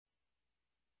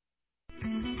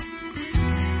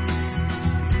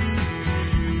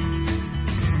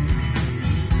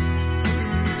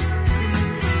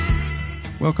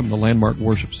Welcome to Landmark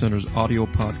Worship Center's audio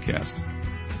podcast.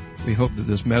 We hope that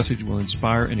this message will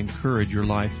inspire and encourage your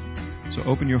life. So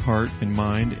open your heart and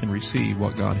mind and receive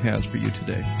what God has for you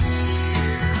today.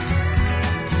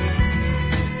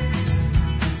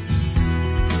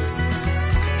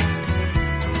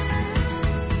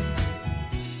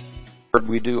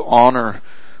 We do honor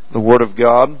the Word of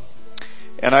God.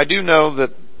 And I do know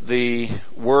that the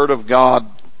Word of God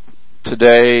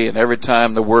today, and every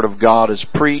time the Word of God is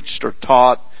preached or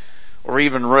taught or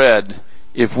even read,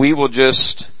 if we will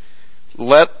just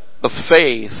let the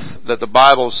faith that the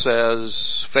Bible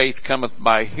says, faith cometh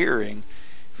by hearing,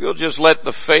 if you'll just let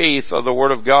the faith of the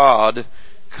Word of God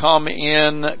come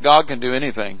in, God can do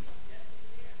anything.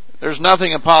 There's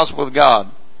nothing impossible with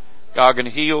God. God can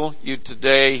heal you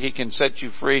today. He can set you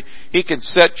free. He can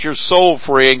set your soul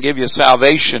free and give you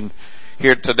salvation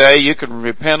here today. You can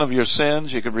repent of your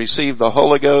sins. You can receive the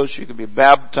Holy Ghost. You can be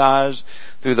baptized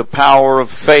through the power of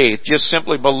faith. Just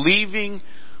simply believing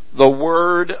the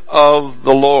Word of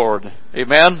the Lord.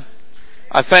 Amen?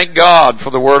 I thank God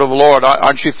for the Word of the Lord.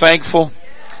 Aren't you thankful?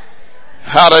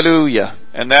 Hallelujah.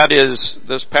 And that is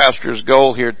this pastor's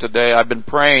goal here today. I've been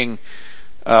praying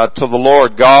to the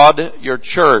Lord. God, your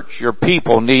church, your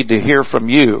people need to hear from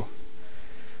you.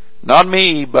 Not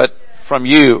me, but from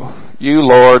you. You,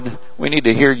 Lord, we need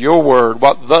to hear your word.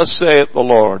 What thus saith the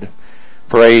Lord.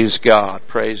 Praise God.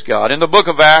 Praise God. In the book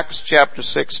of Acts, chapter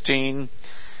 16,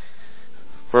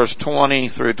 verse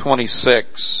 20 through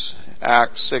 26.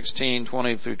 Acts 16,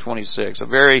 20 through 26. A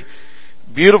very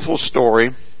beautiful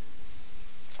story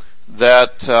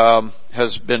that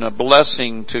has been a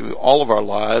blessing to all of our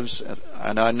lives.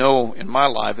 And I know in my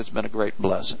life it's been a great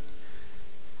blessing.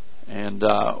 And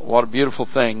what a beautiful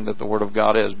thing that the Word of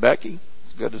God is. Becky,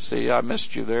 it's good to see you. I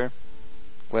missed you there.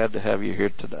 Glad to have you here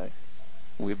today.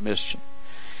 We've missed you.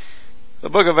 The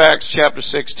book of Acts, chapter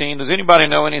 16. Does anybody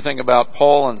know anything about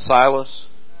Paul and Silas?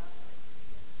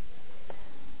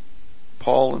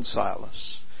 Paul and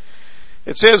Silas.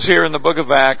 It says here in the book of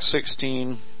Acts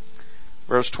 16,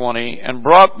 verse 20, and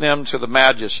brought them to the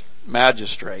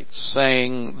magistrates,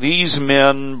 saying, these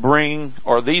men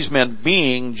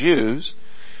being Jews,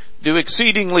 do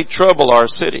exceedingly trouble our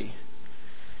city.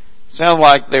 Sound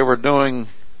like they were doing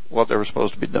what they were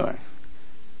supposed to be doing.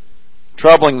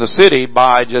 Troubling the city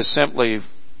by just simply,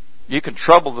 you can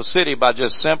trouble the city by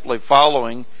just simply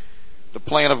following the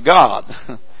plan of God.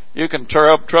 You can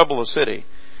trouble a city.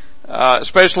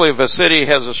 Especially if a city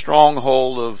has a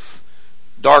stronghold of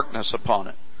darkness upon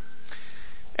it.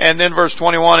 And then verse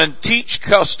 21, and teach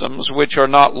customs which are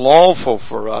not lawful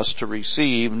for us to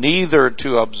receive, neither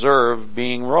to observe,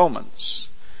 being Romans.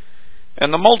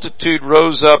 And the multitude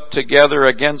rose up together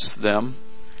against them,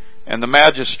 and the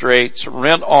magistrates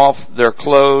rent off their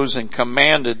clothes and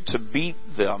commanded to beat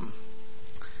them.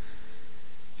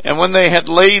 And when they had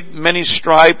laid many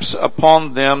stripes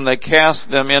upon them, they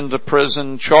cast them into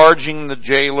prison, charging the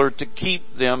jailer to keep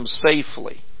them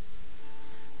safely.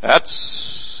 That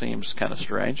seems kind of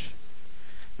strange.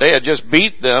 They had just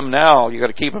beat them. Now you got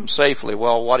to keep them safely.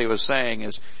 Well, what he was saying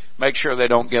is make sure they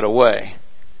don't get away.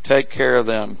 Take care of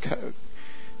them.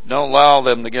 Don't allow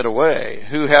them to get away.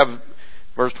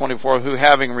 Verse 24, who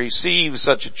having received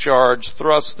such a charge,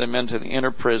 thrust them into the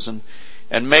inner prison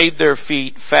and made their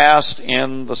feet fast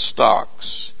in the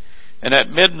stocks. And at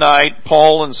midnight,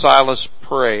 Paul and Silas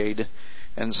prayed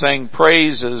and sang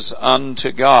praises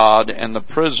unto God, and the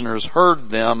prisoners heard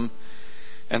them.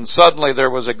 And suddenly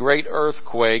there was a great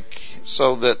earthquake,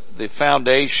 so that the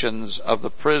foundations of the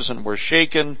prison were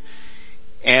shaken,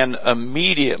 and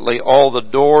immediately all the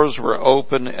doors were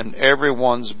open, and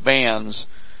everyone's bands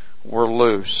were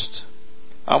loosed.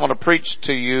 I want to preach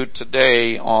to you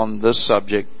today on this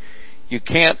subject. You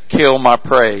can't kill my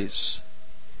praise.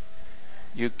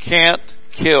 You can't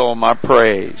kill my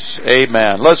praise.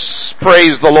 Amen. Let's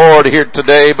praise the Lord here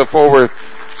today before we're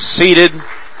seated.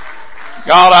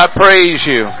 God, I praise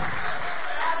you.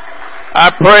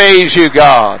 I praise you,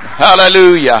 God.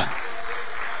 Hallelujah.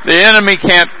 The enemy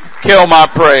can't kill my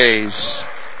praise.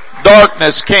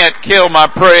 Darkness can't kill my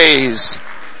praise.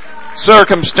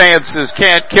 Circumstances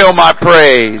can't kill my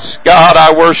praise. God,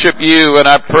 I worship you and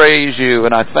I praise you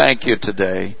and I thank you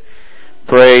today.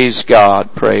 Praise God.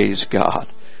 Praise God.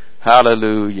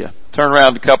 Hallelujah. Turn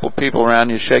around, a couple of people around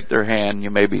you, shake their hand. You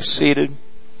may be seated.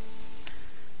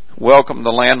 Welcome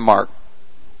to Landmark.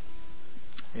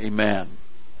 Amen.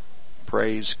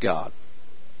 Praise God.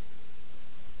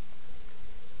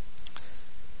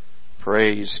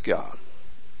 Praise God.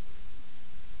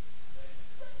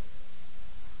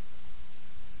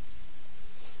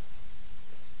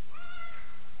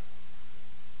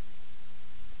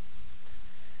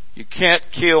 You can't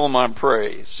kill my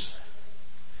praise.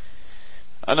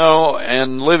 I know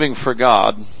in living for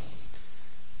God,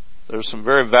 there's some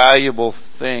very valuable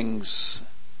things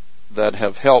that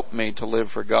have helped me to live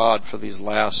for God for these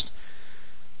last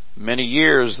many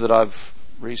years that I've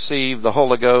received the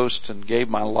Holy Ghost and gave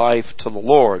my life to the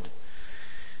Lord.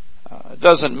 It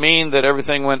doesn't mean that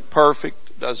everything went perfect.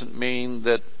 It doesn't mean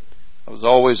that I was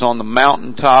always on the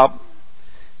mountaintop.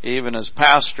 Even as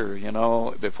pastor,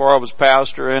 before I was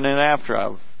pastor and then after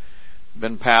I've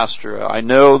been pastor, I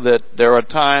know that there are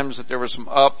times that there were some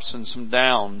ups and some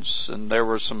downs, and there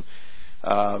were some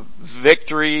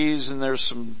victories, and there's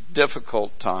some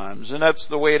difficult times, and that's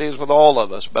the way it is with all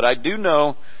of us. But I do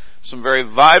know some very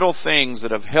vital things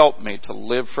that have helped me to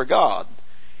live for God.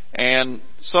 And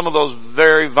some of those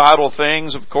very vital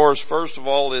things, of course, first of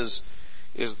all is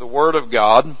the Word of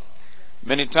God.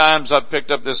 Many times I've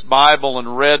picked up this Bible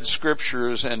and read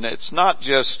scriptures, and it's not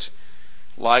just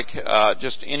like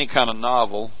just any kind of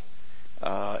novel.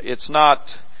 It's not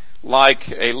like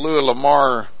a Louis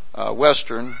L'Amour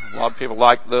Western. A lot of people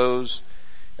like those.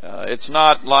 It's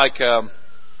not like I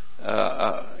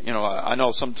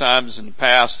know sometimes in the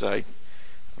past I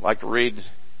like to read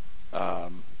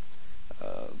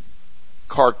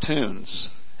cartoons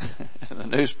in the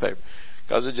newspaper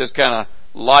because it just kind of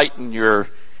lighten your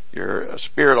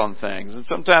spirit on things. And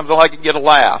sometimes I like to get a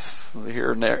laugh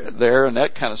here and there, and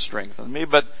that kind of strengthens me.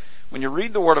 But when you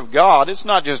read the Word of God, it's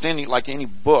not just any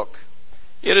book.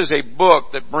 It is a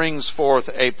book that brings forth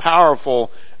a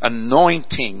powerful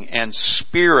anointing and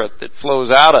spirit that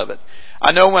flows out of it.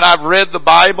 I know when I've read the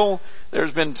Bible,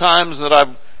 there's been times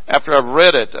that after I've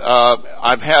read it,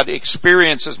 I've had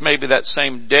experiences maybe that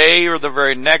same day or the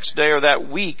very next day or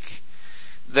that week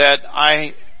that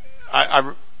I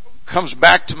comes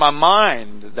back to my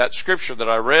mind, that scripture that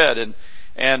I read,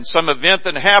 and some event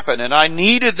that happened, and I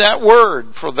needed that word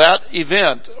for that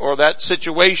event or that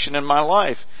situation in my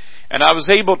life. And I was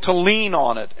able to lean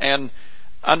on it and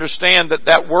understand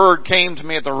that word came to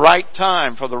me at the right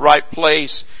time for the right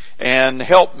place and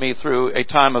helped me through a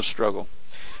time of struggle.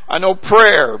 I know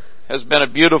prayer has been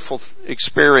a beautiful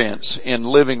experience in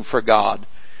living for God.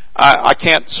 I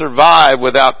can't survive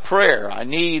without prayer. I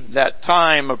need that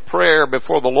time of prayer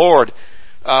before the Lord.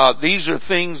 These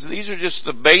are just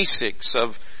the basics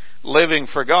of living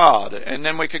for God. And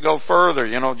then we could go further,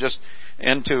 just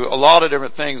into a lot of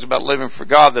different things about living for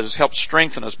God that has helped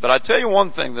strengthen us. But I tell you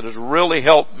one thing that has really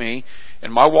helped me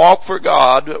in my walk with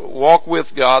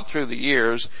God through the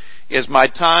years is my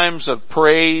times of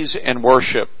praise and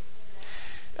worship.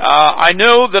 I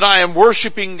know that I am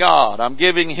worshiping God. I'm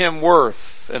giving Him worth,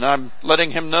 and I'm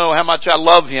letting Him know how much I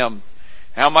love Him,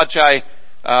 how much I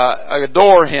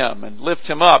adore Him and lift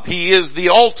Him up. He is the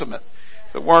ultimate.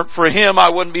 If it weren't for Him,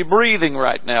 I wouldn't be breathing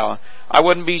right now. I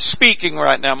wouldn't be speaking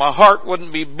right now. My heart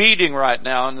wouldn't be beating right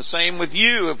now. And the same with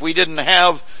you if we didn't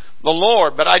have the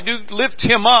Lord. But I do lift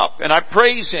Him up and I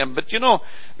praise Him. But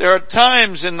there are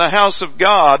times in the house of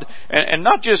God, and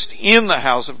not just in the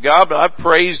house of God, but I've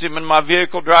praised Him in my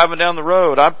vehicle driving down the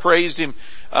road. I've praised Him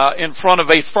in front of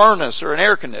a furnace or an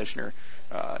air conditioner.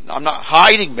 I'm not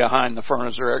hiding behind the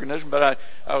furnace or air conditioner, but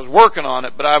I was working on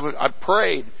it. But I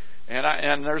prayed,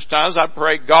 and there's times I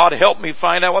pray, God, help me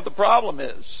find out what the problem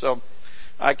is, so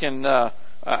I can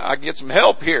I get some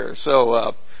help here.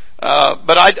 So,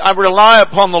 but I rely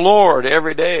upon the Lord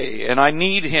every day, and I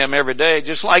need Him every day,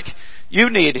 just like you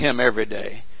need Him every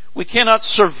day. We cannot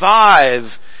survive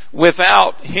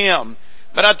without Him.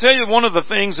 But I tell you, one of the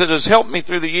things that has helped me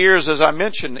through the years, as I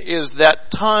mentioned, is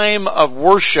that time of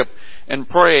worship and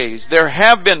praise. There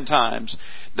have been times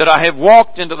that I have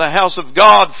walked into the house of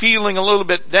God feeling a little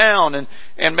bit down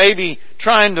and maybe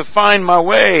trying to find my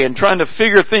way and trying to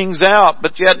figure things out.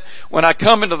 But yet, when I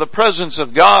come into the presence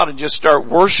of God and just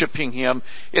start worshiping Him,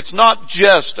 it's not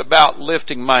just about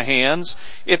lifting my hands.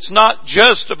 It's not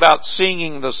just about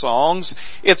singing the songs.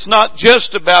 It's not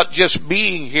just about just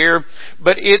being here.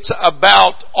 But it's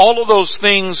about all of those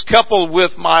things coupled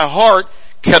with my heart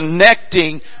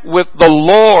connecting with the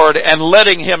Lord and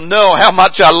letting Him know how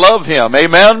much I love Him.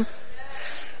 Amen?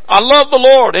 I love the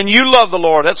Lord, and you love the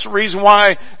Lord. That's the reason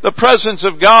why the presence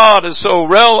of God is so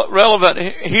relevant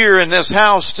here in this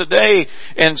house today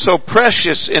and so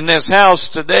precious in this house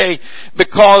today,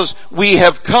 because we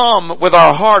have come with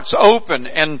our hearts open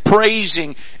and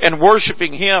praising and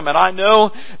worshiping Him. And I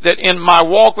know that in my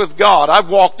walk with God, I've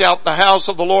walked out the house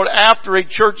of the Lord after a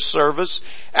church service,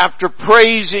 after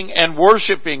praising and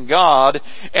worshiping God,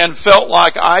 and felt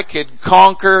like I could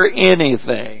conquer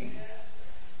anything.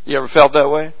 You ever felt that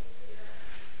way?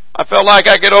 I felt like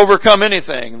I could overcome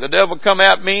anything. The devil come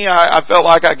at me, I felt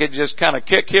like I could just kind of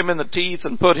kick him in the teeth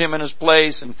and put him in his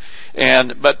place.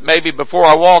 But maybe before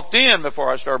I walked in,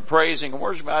 before I started praising and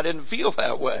worshiping, I didn't feel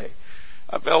that way.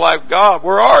 I felt like, God,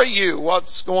 where are you?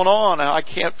 What's going on? I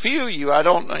can't feel you.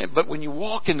 But when you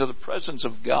walk into the presence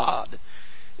of God,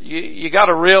 you got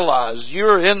to realize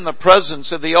you're in the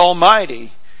presence of the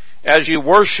Almighty as you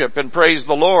worship and praise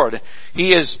the Lord.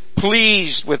 He is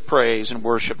pleased with praise and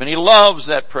worship, and He loves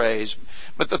that praise.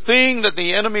 But the thing that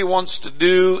the enemy wants to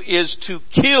do is to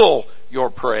kill your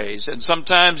praise. And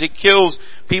sometimes he kills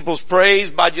people's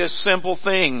praise by just simple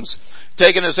things,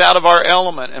 taking us out of our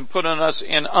element and putting us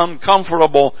in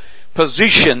uncomfortable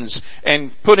positions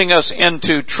and putting us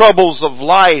into troubles of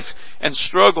life and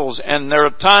struggles. And there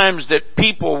are times that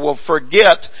people will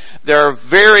forget their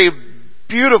very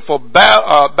beautiful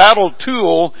battle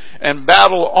tool and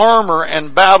battle armor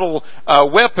and battle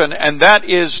weapon, and that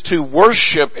is to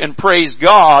worship and praise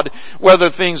God, whether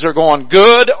things are going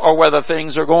good or whether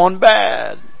things are going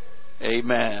bad.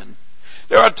 Amen.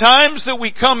 There are times that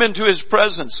we come into His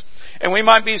presence and we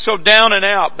might be so down and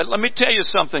out, but let me tell you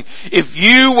something. If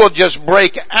you will just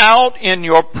break out in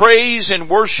your praise and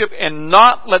worship and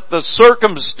not let the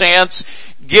circumstance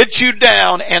get you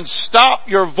down and stop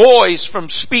your voice from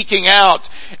speaking out,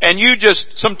 and you just,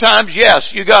 sometimes,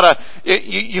 yes,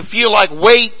 you feel like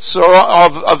weights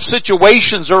of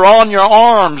situations are on your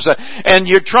arms, and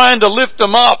you're trying to lift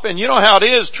them up, and you know how it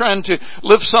is trying to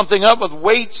lift something up with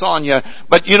weights on you.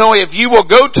 But you know, if you will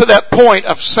go to that point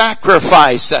of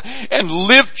sacrifice and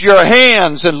lift your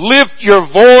hands and lift your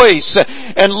voice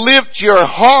and lift your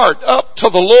heart up to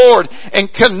the Lord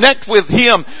and connect with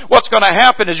Him, what's going to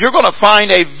happen is you're going to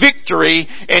find a victory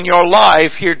in your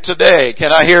life here today.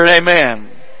 Can I hear an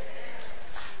amen?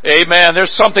 Amen.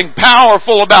 There's something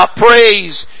powerful about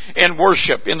praise and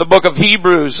worship. In the book of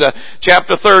Hebrews,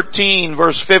 chapter 13,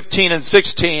 verse 15 and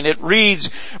 16, it reads,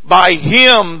 "By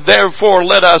Him, therefore,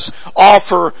 let us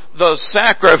offer the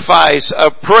sacrifice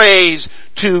of praise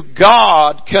to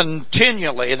God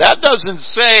continually." That doesn't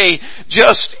say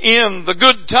just in the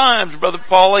good times, Brother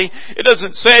Paulie. It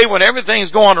doesn't say when everything's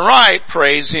going right,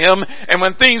 praise Him, and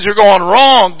when things are going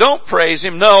wrong, don't praise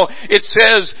Him. No, it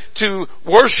says to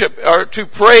worship or to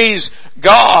praise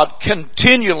God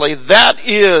continually. That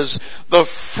is the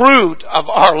fruit of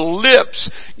our lips,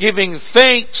 giving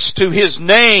thanks to His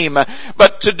name,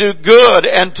 but to do good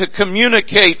and to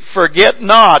communicate, forget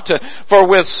not, for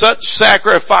with such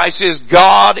sacrifices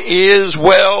God is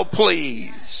well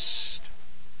pleased.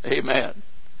 Amen.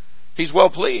 He's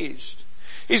well pleased.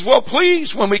 He's well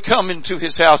pleased when we come into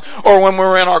His house, or when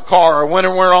we're in our car, or when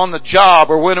we're on the job,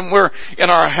 or when we're in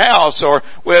our house, or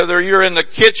whether you're in the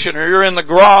kitchen, or you're in the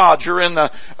garage, or in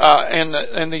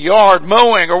the yard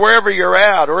mowing, or wherever you're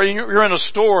at, or you're in a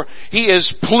store. He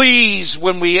is pleased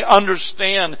when we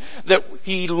understand that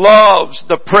He loves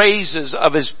the praises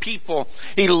of His people.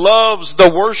 He loves the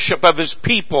worship of His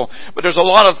people. But there's a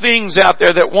lot of things out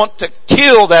there that want to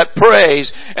kill that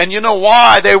praise. And you know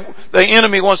why the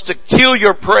enemy wants to kill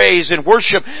your praise and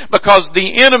worship? Because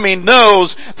the enemy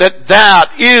knows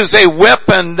that is a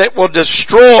weapon that will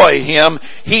destroy him.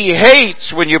 He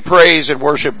hates when you praise and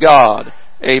worship God.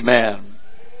 Amen.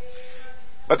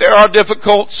 But there are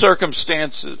difficult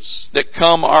circumstances that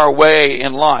come our way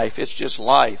in life. It's just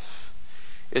life.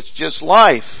 It's just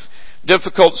life.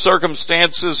 Difficult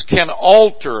circumstances can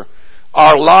alter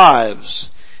our lives.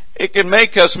 It can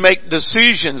make us make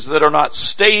decisions that are not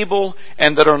stable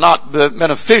and that are not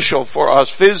beneficial for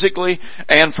us physically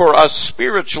and for us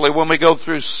spiritually when we go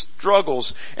through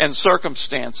struggles and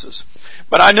circumstances.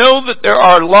 But I know that there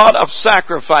are a lot of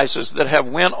sacrifices that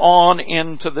have went on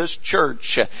into this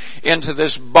church, into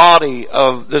this body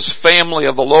of this family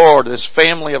of the Lord, this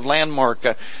family of Landmark.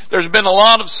 There's been a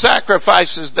lot of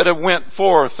sacrifices that have went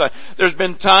forth. There's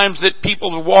been times that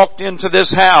people have walked into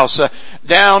this house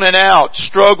down and out,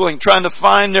 struggling, trying to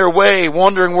find their way,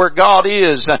 wondering where God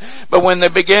is. But when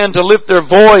they began to lift their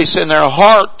voice and their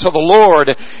heart to the Lord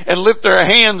and lift their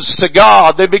hands to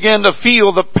God, they began to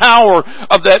feel the power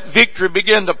of that victory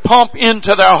begin to pump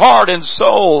into their heart and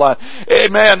soul.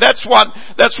 Amen. That's what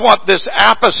this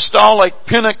apostolic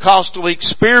Pentecostal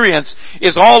experience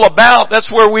is all about.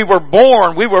 That's where we were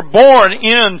born. We were born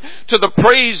into the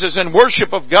praises and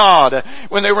worship of God.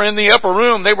 When they were in the upper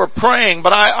room, they were praying,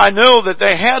 but I know that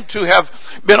they had to have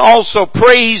been also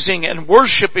praising and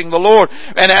worshiping the Lord.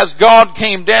 And as God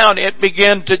came down, it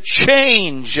began to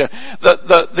change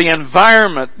the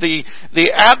environment, the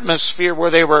atmosphere where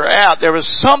they were at. There was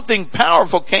something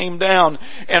powerful came down,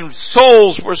 and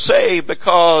souls were saved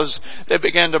because they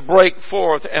began to break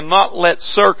forth and not let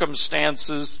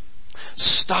circumstances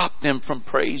stop them from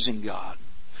praising God.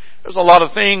 There's a lot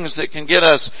of things that can get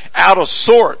us out of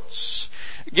sorts,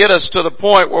 get us to the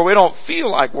point where we don't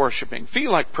feel like worshiping,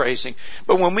 feel like praising.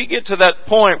 But when we get to that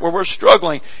point where we're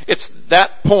struggling, it's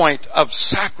that point of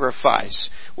sacrifice.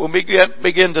 When we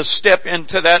begin to step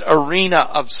into that arena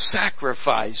of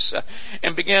sacrifice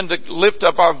and begin to lift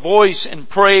up our voice in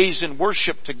praise and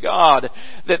worship to God,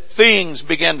 that things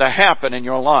begin to happen in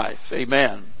your life.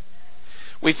 Amen.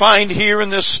 We find here in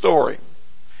this story,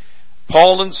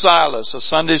 Paul and Silas, a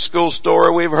Sunday school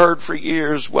story we've heard for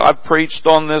years. Well, I've preached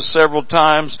on this several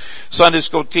times. Sunday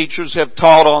school teachers have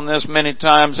taught on this many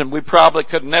times, and we probably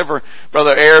could never,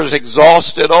 Brother Ayers,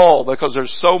 exhaust it all, because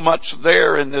there's so much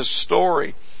there in this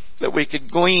story that we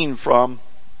could glean from.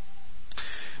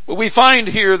 But we find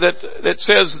here that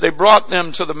says they brought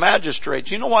them to the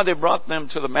magistrates. You know why they brought them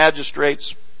to the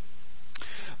magistrates?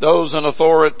 Those in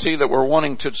authority that were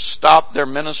wanting to stop their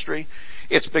ministry.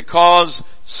 It's because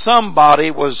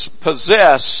somebody was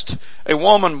possessed, a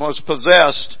woman was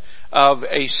possessed of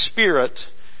a spirit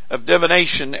of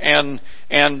divination, and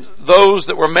those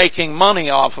that were making money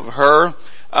off of her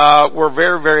were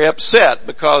very, very upset,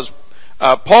 because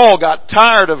Paul got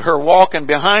tired of her walking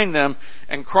behind them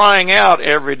and crying out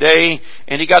every day,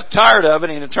 and he got tired of it,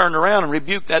 and he turned around and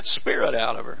rebuked that spirit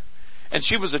out of her. And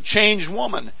she was a changed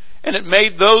woman. And it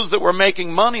made those that were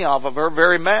making money off of her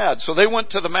very mad. So they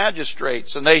went to the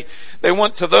magistrates, and they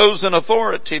went to those in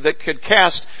authority that could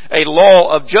cast a law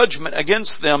of judgment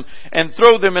against them and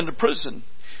throw them into prison.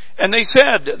 And they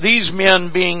said, "These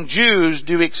men, being Jews,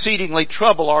 do exceedingly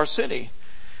trouble our city."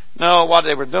 No, what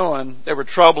they were doing, they were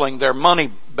troubling their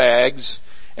money bags,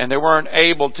 and they weren't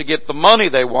able to get the money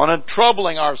they wanted,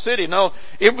 troubling our city. No,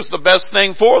 it was the best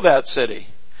thing for that city.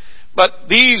 But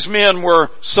these men were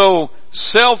so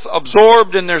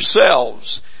self-absorbed in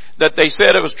themselves that they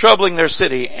said it was troubling their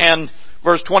city. And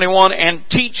verse 21, "and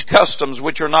teach customs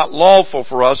which are not lawful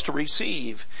for us to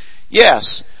receive."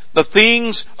 Yes, the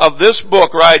things of this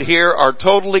book right here are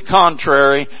totally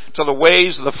contrary to the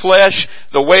ways of the flesh,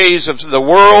 the ways of the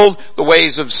world, the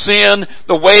ways of sin,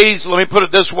 the ways, let me put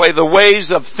it this way, the ways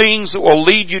of things that will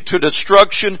lead you to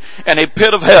destruction and a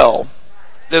pit of hell.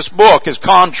 This book is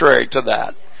contrary to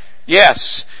that.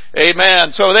 Yes.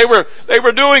 Amen. So they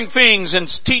were doing things and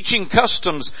teaching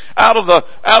customs out of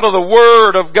the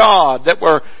Word of God that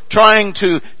were trying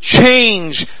to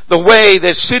change the way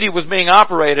the city was being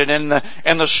operated and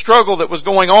the struggle that was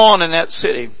going on in that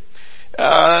city.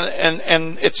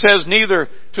 And it says neither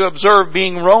to observe,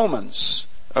 being Romans.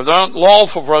 They're not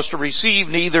lawful for us to receive,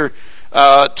 neither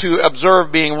to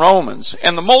observe, being Romans.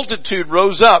 And the multitude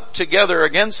rose up together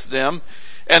against them,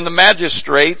 and the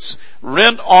magistrates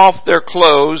rent off their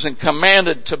clothes and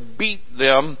commanded to beat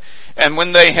them. And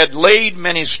when they had laid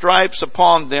many stripes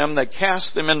upon them, they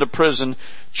cast them into prison,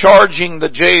 charging the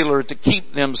jailer to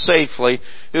keep them safely,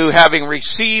 who, having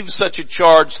received such a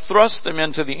charge, thrust them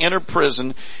into the inner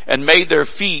prison and made their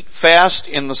feet fast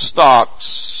in the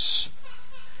stocks.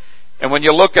 And when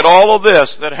you look at all of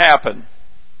this that happened,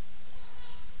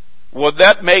 would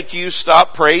that make you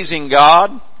stop praising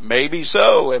God? Maybe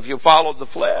so, if you followed the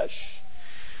flesh.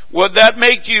 Would that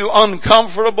make you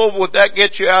uncomfortable? Would that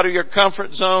get you out of your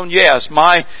comfort zone? Yes.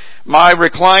 My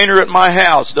recliner at my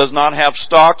house does not have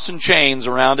stocks and chains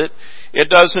around it. It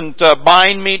doesn't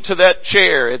bind me to that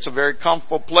chair. It's a very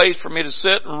comfortable place for me to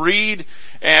sit and read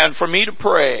and for me to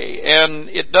pray. And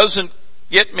it doesn't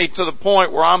get me to the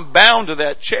point where I'm bound to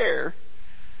that chair.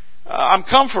 I'm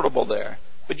comfortable there.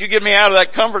 But you get me out of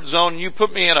that comfort zone and you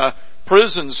put me in a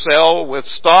prison cell with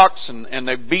stocks and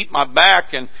they beat my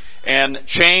back and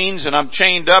chains and I'm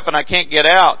chained up and I can't get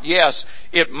out. Yes,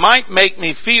 it might make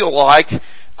me feel like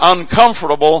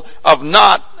uncomfortable I'm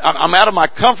out of my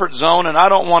comfort zone and I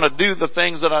don't want to do the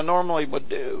things that I normally would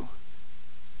do.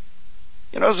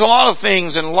 You know, there's a lot of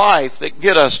things in life that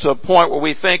get us to a point where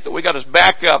we think that we got to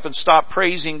back up and stop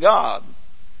praising God.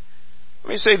 Let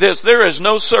me say this, there is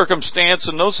no circumstance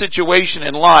and no situation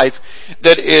in life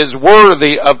that is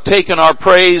worthy of taking our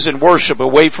praise and worship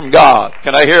away from God.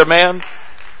 Can I hear amen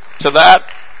to that?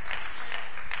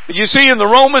 But you see, in the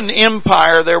Roman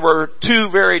Empire, there were two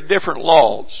very different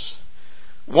laws.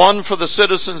 One for the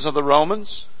citizens of the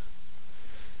Romans,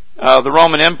 the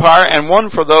Roman Empire, and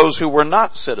one for those who were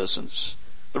not citizens.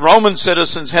 The Roman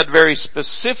citizens had very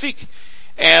specific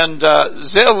and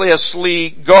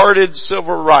zealously guarded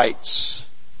civil rights.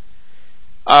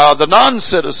 The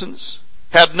non-citizens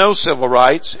had no civil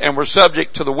rights and were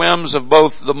subject to the whims of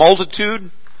both the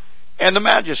multitude and the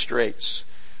magistrates.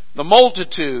 The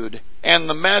multitude and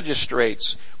the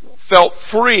magistrates felt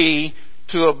free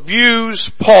to abuse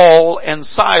Paul and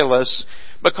Silas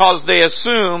because they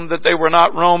assumed that they were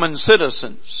not Roman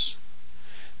citizens.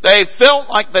 They felt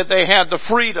like that they had the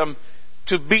freedom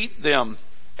to beat them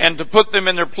and to put them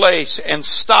in their place and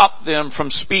stop them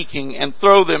from speaking and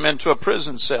throw them into a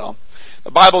prison cell.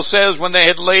 The Bible says when they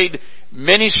had laid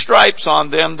many stripes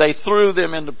on them, they threw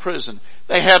them into prison.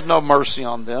 They had no mercy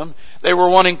on them. They were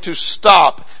wanting to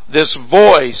stop this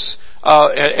voice,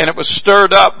 and it was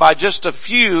stirred up by just a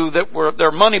few that were,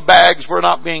 their money bags were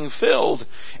not being filled.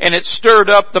 And it stirred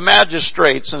up the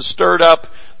magistrates and stirred up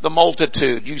the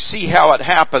multitude. You see how it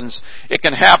happens. It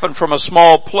can happen from a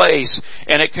small place,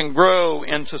 and it can grow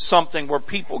into something where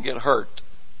people get hurt.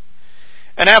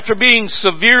 And after being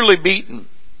severely beaten,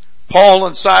 Paul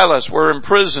and Silas were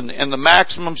imprisoned in the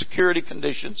maximum security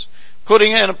conditions,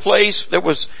 putting in a place that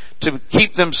was to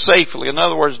keep them safely. In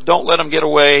other words, don't let them get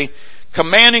away.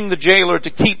 Commanding the jailer to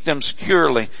keep them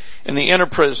securely in the inner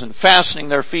prison, fastening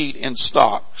their feet in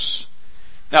stocks.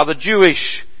 Now the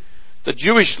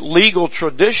Jewish legal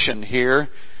tradition here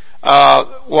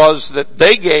was that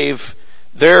they gave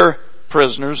their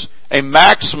prisoners a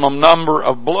maximum number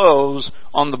of blows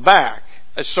on the back,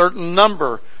 a certain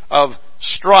number of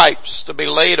stripes to be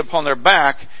laid upon their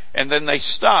back, and then they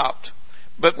stopped.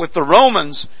 But with the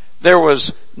Romans, there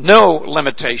was no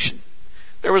limitation.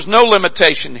 There was no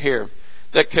limitation here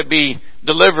that could be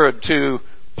delivered to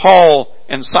Paul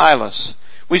and Silas.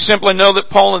 We simply know that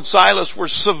Paul and Silas were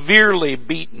severely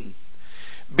beaten.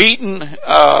 Beaten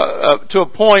to a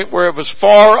point where it was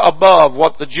far above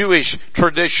what the Jewish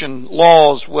tradition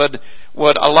laws would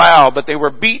allow, but they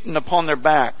were beaten upon their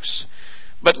backs.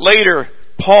 But later,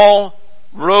 Paul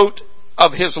wrote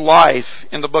of his life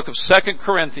in the book of 2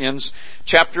 Corinthians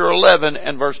chapter 11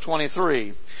 and verse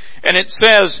 23. And it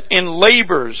says, in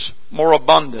labors more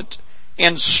abundant,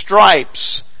 in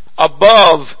stripes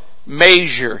above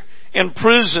measure, in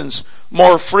prisons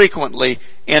more frequently,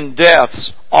 in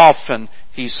deaths often,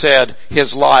 he said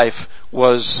his life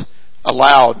was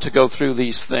allowed to go through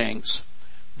these things.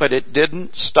 But it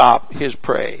didn't stop his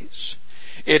praise.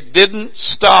 It didn't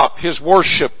stop his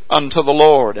worship unto the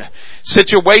Lord.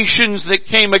 Situations that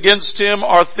came against him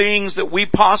are things that we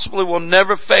possibly will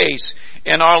never face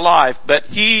in our life. But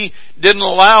he didn't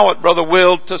allow it, Brother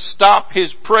Will, to stop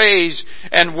his praise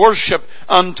and worship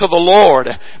unto the Lord,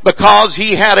 because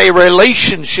he had a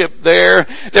relationship there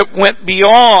that went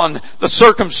beyond the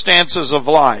circumstances of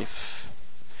life.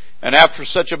 And after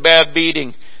such a bad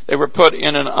beating, they were put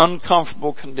in an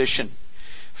uncomfortable condition,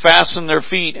 fasten their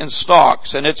feet in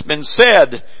stocks. And it's been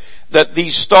said that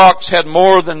these stocks had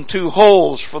more than 2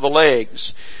 holes for the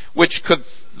legs, which could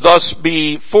thus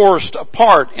be forced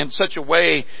apart in such a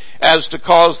way as to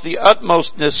cause the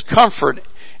utmost discomfort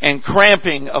and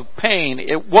cramping of pain.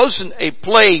 It wasn't a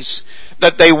place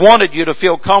that they wanted you to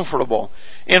feel comfortable.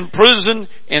 In prison,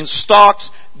 in stocks,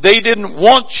 they didn't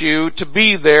want you to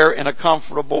be there in a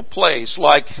comfortable place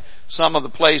like some of the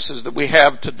places that we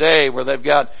have today, where they've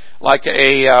got like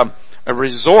a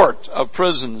resort of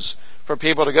prisons for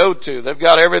people to go to. They've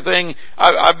got everything.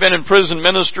 I've been in prison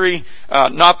ministry,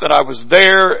 not that I was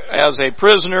there as a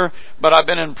prisoner, but I've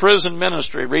been in prison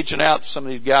ministry reaching out to some of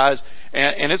these guys,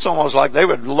 and it's almost like they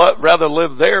would rather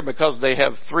live there, because they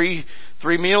have three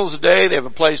meals a day. They have a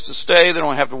place to stay. They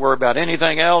don't have to worry about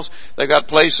anything else. They got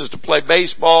places to play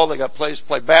baseball. They got places to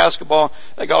play basketball.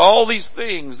 They got all these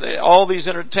things, all these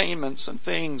entertainments and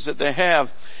things that they have.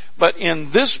 But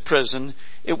in this prison,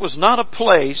 it was not a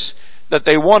place that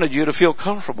they wanted you to feel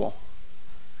comfortable.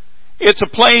 It's a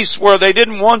place where they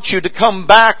didn't want you to come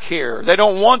back here. They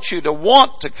don't want you to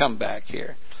want to come back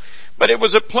here. But it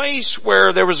was a place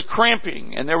where there was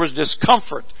cramping and there was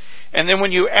discomfort. And then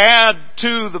when you add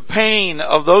to the pain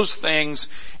of those things,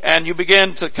 and you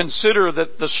begin to consider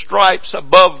that the stripes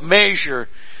above measure,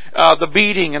 the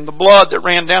beating and the blood that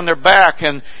ran down their back,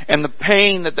 and the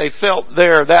pain that they felt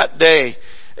there that day,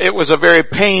 it was a very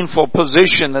painful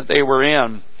position that they were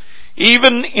in.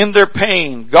 Even in their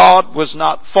pain, God was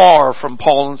not far from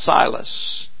Paul and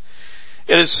Silas.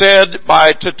 It is said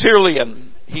by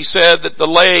Tertullian, he said that the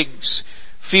legs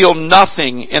feel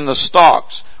nothing in the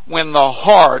stocks when the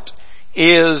heart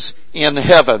is in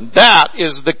heaven. That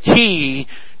is the key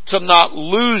to not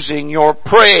losing your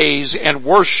praise and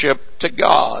worship to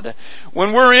God.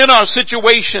 When we're in our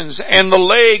situations and the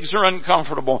legs are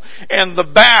uncomfortable and the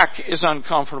back is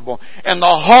uncomfortable and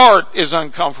the heart is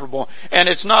uncomfortable and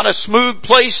it's not a smooth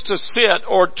place to sit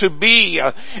or to be,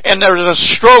 and there's a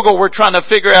struggle, we're trying to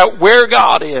figure out where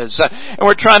God is, and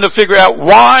we're trying to figure out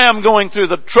why I'm going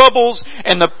through the troubles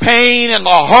and the pain and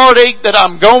the heartache that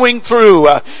I'm going through.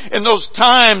 In those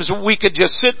times we could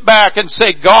just sit back and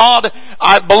say, God,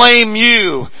 I blame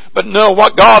you, But no,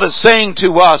 what God is saying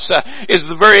to us is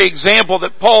the very example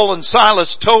that Paul and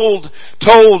Silas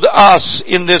told us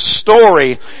in this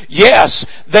story. Yes,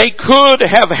 they could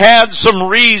have had some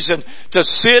reason to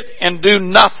sit and do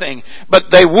nothing,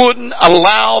 but they wouldn't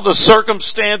allow the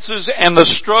circumstances and the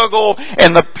struggle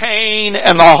and the pain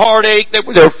and the heartache that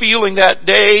they're feeling that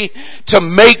day to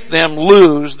make them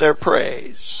lose their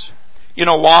praise. You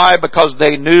know why? Because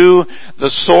they knew the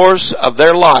source of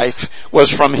their life was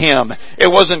from Him.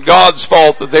 It wasn't God's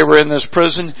fault that they were in this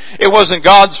prison. It wasn't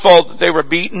God's fault that they were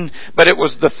beaten, but it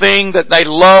was the thing that they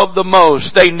loved the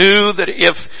most. They knew that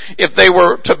if they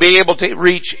were to be able to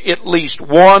reach at least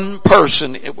one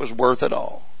person, it was worth it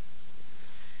all.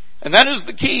 And that is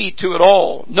the key to it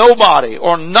all. Nobody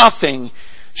or nothing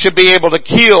should be able to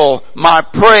kill my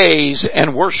praise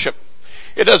and worship.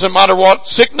 It doesn't matter what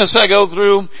sickness I go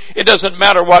through. It doesn't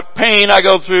matter what pain I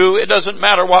go through. It doesn't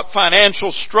matter what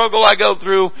financial struggle I go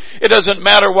through. It doesn't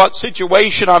matter what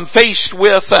situation I'm faced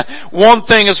with. One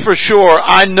thing is for sure.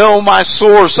 I know my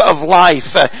source of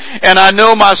life. And I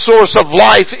know my source of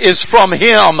life is from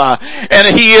Him.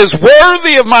 And He is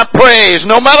worthy of my praise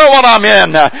no matter what I'm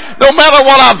in. No matter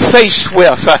what I'm faced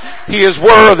with. He is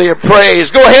worthy of praise.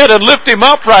 Go ahead and lift Him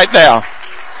up right now.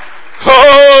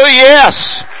 Oh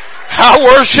yes. I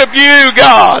worship You,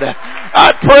 God.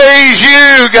 I praise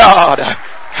You, God.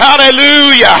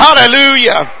 Hallelujah.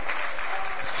 Hallelujah.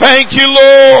 Thank You,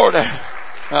 Lord.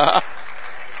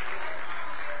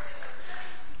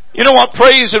 You know what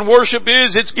praise and worship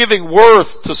is? It's giving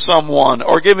worth to someone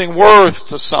or giving worth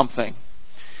to something.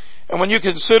 And when you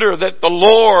consider that the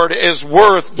Lord is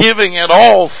worth giving it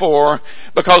all for,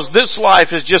 because this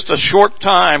life is just a short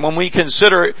time, when we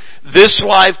consider this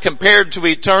life compared to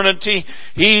eternity,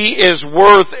 He is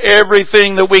worth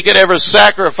everything that we could ever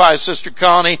sacrifice, Sister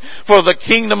Connie, for the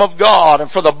kingdom of God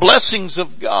and for the blessings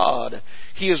of God.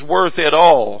 He is worth it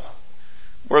all.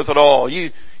 Worth it all.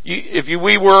 If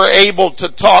we were able to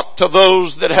talk to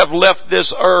those that have left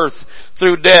this earth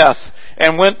through death,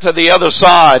 and went to the other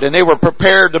side, and they were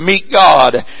prepared to meet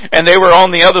God, and they were on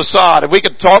the other side. If we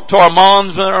could talk to our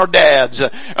moms and our dads,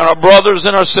 and our brothers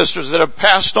and our sisters that have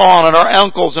passed on, and our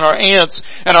uncles and our aunts,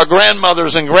 and our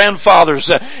grandmothers and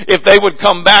grandfathers, if they would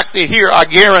come back to here, I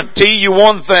guarantee you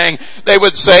one thing, they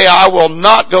would say, I will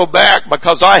not go back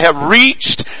because I have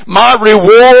reached my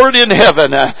reward in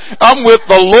heaven. I'm with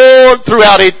the Lord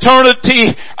throughout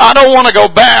eternity. I don't want to go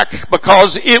back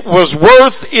because it was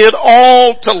worth it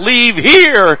all to leave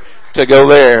here to go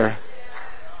there.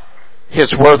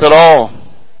 It's worth it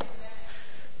all.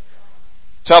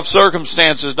 Tough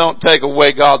circumstances don't take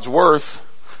away God's worth.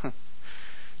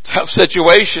 Tough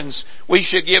situations, we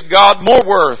should give God more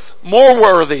worth, more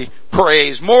worthy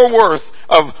praise, more worth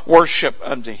of worship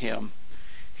unto Him.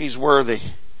 He's worthy.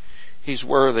 He's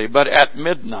worthy. But at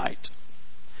midnight,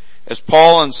 as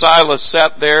Paul and Silas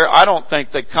sat there, I don't think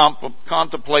they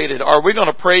contemplated, are we going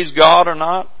to praise God or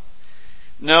not?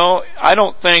 No, I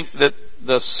don't think that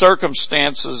the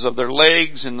circumstances of their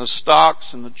legs and the stocks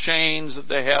and the chains that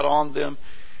they had on them,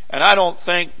 and I don't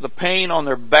think the pain on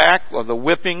their back or the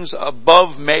whippings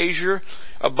above measure,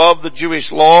 above the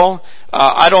Jewish law,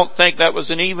 I don't think that was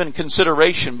an even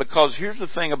consideration, because here's the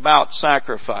thing about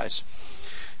sacrifice.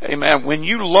 Amen. When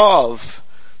you love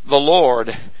the Lord,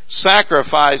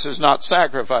 sacrifice is not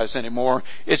sacrifice anymore.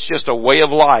 It's just a way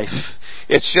of life.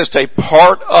 It's just a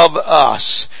part of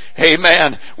us.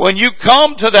 Amen. When you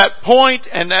come to that point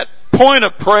and that point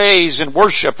of praise and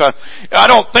worship, I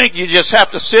don't think you just have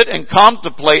to sit and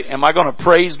contemplate, am I going to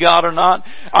praise God or not?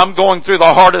 I'm going through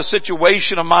the hardest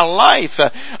situation of my life.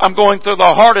 I'm going through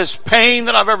the hardest pain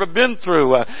that I've ever been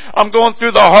through. I'm going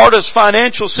through the hardest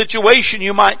financial situation,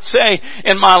 you might say,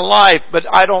 in my life. But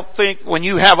I don't think when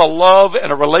you have a love and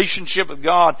a relationship with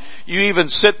God, you even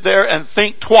sit there and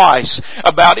think twice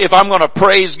about if I'm going to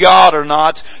praise God or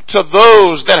not. To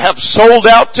those that have sold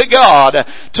out to God,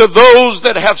 to those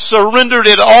that have surrendered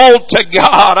it all to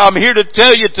God, I'm here to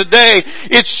tell you today,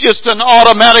 it's just an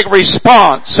automatic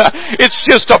response. It's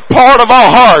just a part of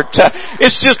our heart.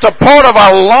 It's just a part of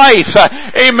our life.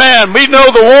 Amen. We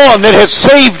know the one that has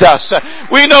saved us.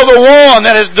 We know the one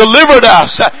that has delivered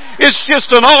us. It's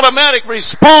just an automatic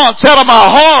response out of my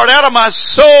heart, out of my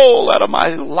soul, out of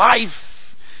my life,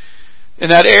 in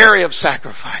that area of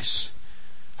sacrifice,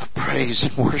 of praise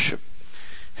and worship.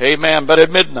 Amen. But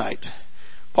at midnight,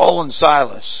 Paul and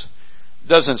Silas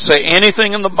doesn't say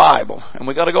anything in the Bible, and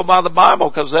we got to go by the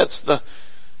Bible because that's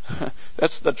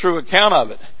the true account of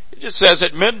it. It just says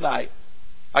at midnight.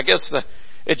 I guess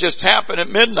it just happened at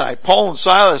midnight. Paul and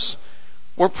Silas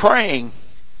were praying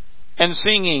and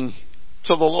singing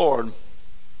to the Lord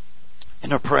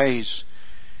in a praise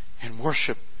and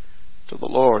worship to the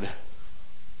Lord.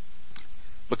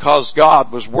 Because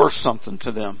God was worth something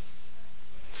to them.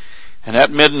 And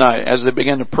at midnight, as they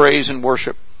began to praise and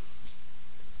worship,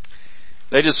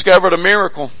 they discovered a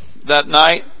miracle that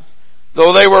night.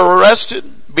 Though they were arrested,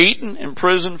 beaten,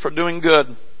 imprisoned for doing good,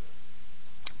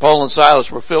 Paul and Silas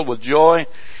were filled with joy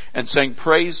and sang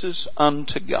praises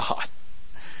unto God.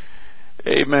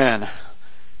 Amen.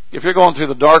 If you're going through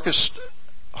the darkest,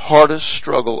 hardest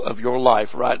struggle of your life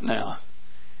right now,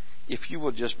 if you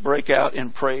will just break out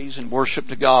in praise and worship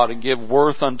to God and give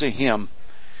worth unto Him,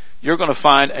 you're going to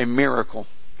find a miracle.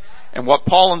 And what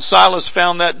Paul and Silas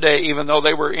found that day, even though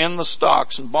they were in the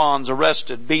stocks and bonds,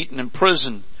 arrested, beaten,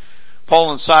 imprisoned,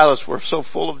 Paul and Silas were so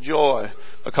full of joy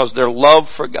because their love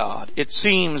for God. It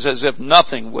seems as if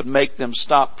nothing would make them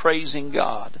stop praising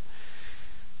God.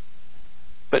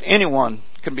 But anyone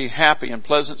can be happy in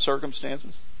pleasant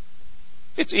circumstances.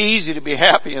 It's easy to be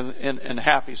happy in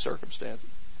happy circumstances.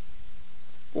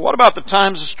 But what about the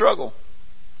times of struggle?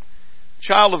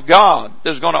 Child of God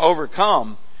that's going to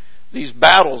overcome these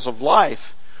battles of life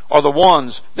are the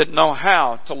ones that know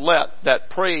how to let that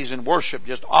praise and worship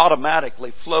just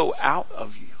automatically flow out of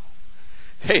you.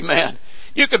 Amen.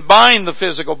 You could bind the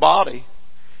physical body.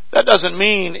 That doesn't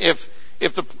mean if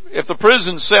the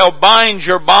prison cell binds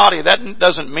your body, that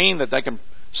doesn't mean that they can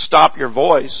stop your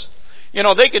voice. You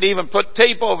know, they could even put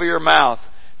tape over your mouth.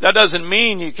 That doesn't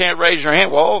mean you can't raise your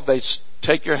hand. Well, if they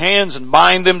take your hands and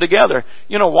bind them together,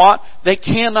 you know what? They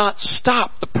cannot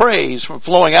stop the praise from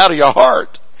flowing out of your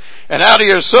heart and out of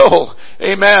your soul.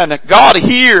 Amen. God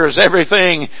hears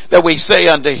everything that we say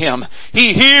unto Him.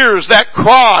 He hears that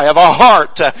cry of our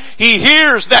heart. He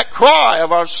hears that cry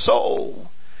of our soul.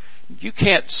 You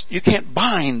can't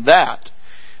bind that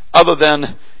other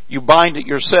than you bind it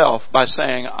yourself by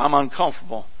saying, I'm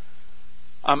uncomfortable.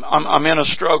 I'm in a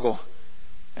struggle.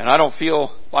 And I don't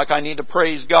feel like I need to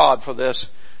praise God for this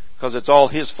because it's all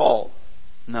His fault.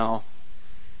 No,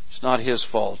 it's not His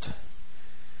fault.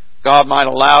 God might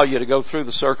allow you to go through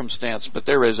the circumstance, but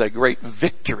there is a great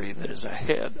victory that is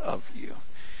ahead of you.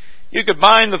 You could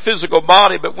bind the physical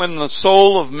body, but when the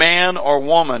soul of man or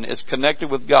woman is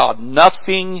connected with God,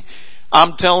 nothing,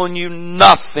 I'm telling you,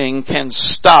 nothing can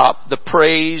stop the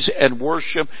praise and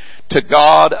worship to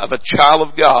God of a child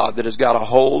of God that has got a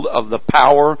hold of the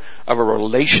power of a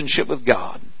relationship with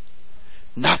God.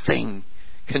 Nothing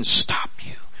can stop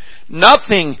you.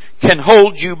 Nothing can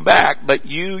hold you back but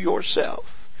you yourself.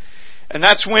 And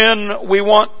that's when we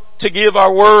want to give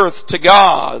our worth to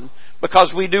God,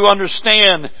 because we do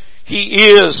understand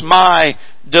He is my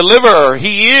deliverer.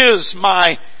 He is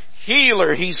my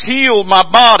healer. He's healed my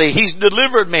body. He's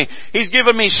delivered me. He's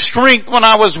given me strength when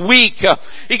I was weak.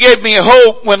 He gave me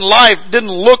hope when life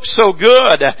didn't look so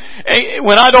good.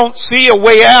 When I don't see a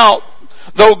way out,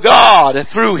 though God,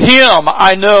 through Him,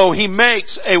 I know He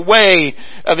makes a way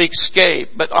of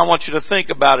escape. But I want you to think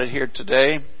about it here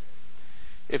today.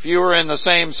 If you were in the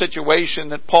same situation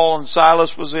that Paul and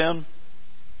Silas was in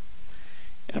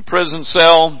a prison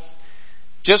cell,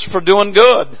 just for doing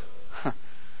good,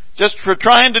 just for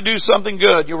trying to do something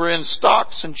good. You were in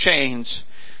stocks and chains.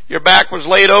 Your back was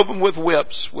laid open with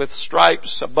whips, with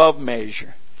stripes above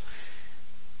measure.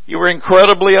 You were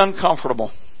incredibly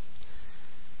uncomfortable.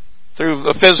 Through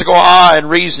the physical eye and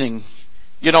reasoning,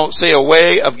 you don't see a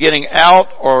way of getting out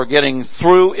or getting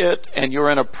through it, and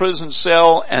you're in a prison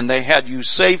cell, and they had you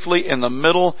safely in the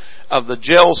middle of the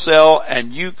jail cell,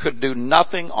 and you could do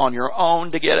nothing on your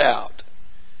own to get out.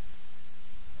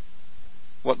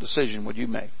 What decision would you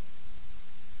make?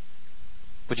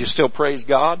 Would you still praise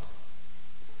God?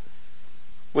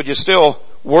 Would you still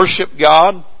worship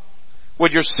God?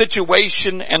 Would your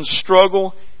situation and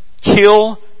struggle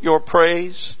kill your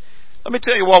praise? Let me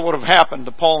tell you what would have happened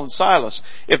to Paul and Silas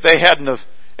if they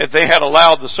had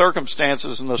allowed the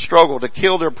circumstances and the struggle to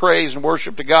kill their praise and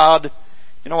worship to God.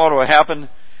 You know what would have happened?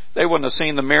 They wouldn't have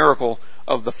seen the miracle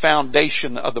of the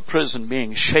foundation of the prison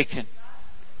being shaken.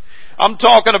 I'm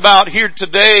talking about here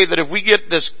today that if we get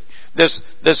this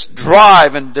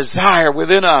drive and desire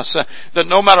within us, that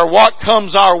no matter what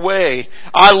comes our way,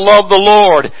 I love the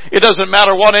Lord. It doesn't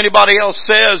matter what anybody else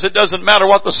says. It doesn't matter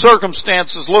what the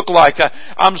circumstances look like.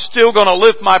 I'm still going to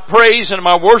lift my praise and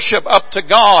my worship up to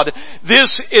God.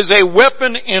 This is a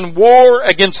weapon in war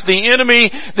against the enemy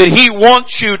that he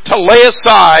wants you to lay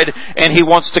aside, and he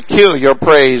wants to kill your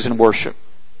praise and worship.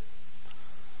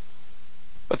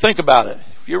 But think about it.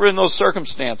 If you're in those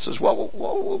circumstances, what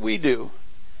will we do?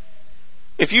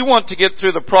 If you want to get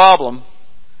through the problem,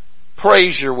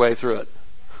 praise your way through it.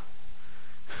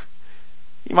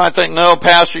 You might think, no,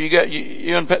 Pastor,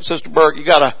 you and Sister Burk, you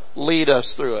got to lead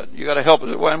us through it. You got to help us.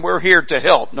 And we're here to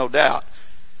help, no doubt.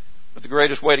 But the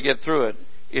greatest way to get through it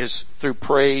is through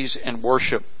praise and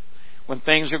worship. When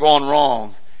things are going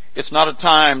wrong, it's not a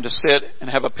time to sit and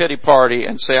have a pity party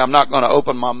and say, I'm not going to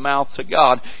open my mouth to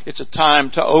God. It's a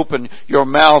time to open your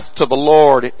mouth to the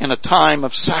Lord in a time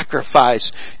of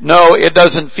sacrifice. No, it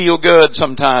doesn't feel good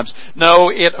sometimes. No,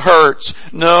 it hurts.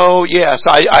 No, yes,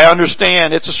 I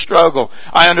understand it's a struggle.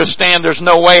 I understand there's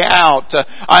no way out.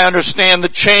 I understand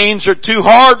the chains are too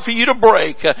hard for you to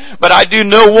break. But I do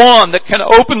know one that can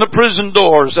open the prison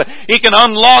doors. He can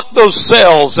unlock those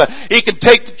cells. He can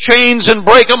take the chains and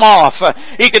break them off.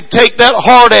 He can take that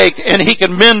heartache and He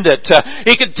can mend it.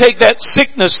 He can take that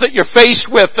sickness that you're faced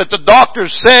with that the doctors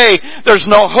say there's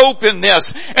no hope in this,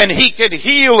 and He can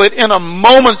heal it in a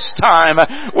moment's time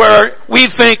where we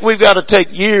think we've got to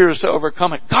take years to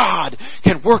overcome it. God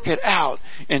can work it out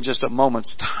in just a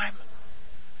moment's time.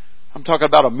 I'm talking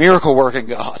about a miracle working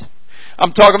God.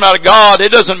 I'm talking about a God,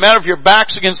 it doesn't matter if your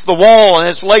back's against the wall and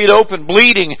it's laid open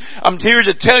bleeding. I'm here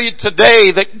to tell you today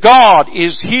that God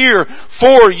is here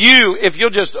for you if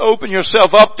you'll just open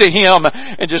yourself up to Him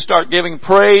and just start giving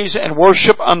praise and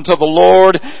worship unto the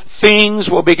Lord. Things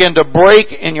will begin to break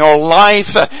in your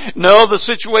life. No, the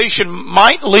situation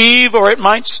might leave or it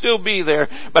might still be there.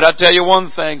 But I tell you one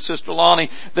thing, Sister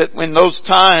Lonnie, that in those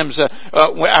times,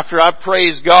 after I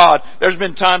praised God, there's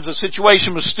been times the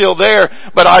situation was still there,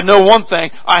 but I know one thing,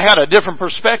 I had a different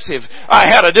perspective. I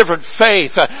had a different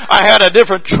faith. I had a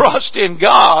different trust in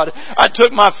God. I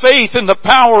took my faith in the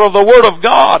power of the Word of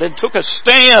God and took a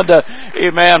stand.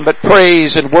 Amen. But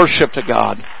praise and worship to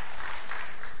God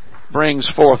brings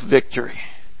forth victory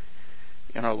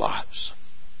in our lives.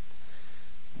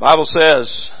 The Bible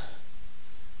says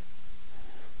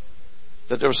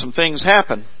that there were some things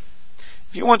happen.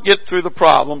 If you want to get through the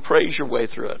problem, praise your way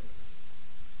through it.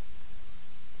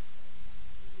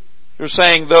 You're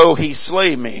saying, though He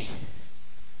slay me,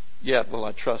 yet will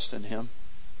I trust in Him.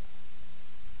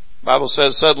 The Bible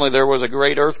says suddenly there was a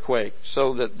great earthquake,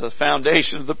 so that the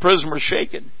foundation of the prison were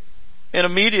shaken. And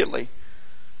immediately,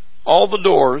 all the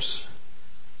doors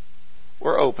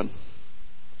were open.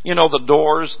 You know, the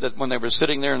doors that when they were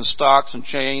sitting there in stocks and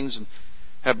chains and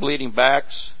had bleeding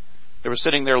backs, they were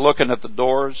sitting there looking at the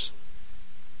doors.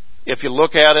 If you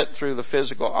look at it through the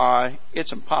physical eye,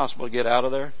 it's impossible to get out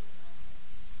of there.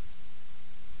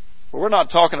 But we're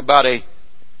not talking about a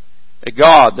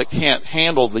God that can't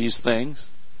handle these things,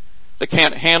 that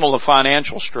can't handle the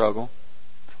financial struggle.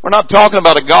 We're not talking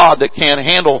about a God that can't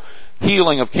handle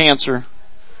healing of cancer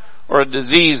or a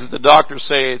disease that the doctors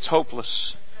say it's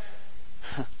hopeless.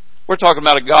 We're talking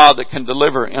about a God that can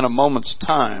deliver in a moment's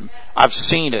time. I've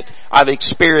seen it. I've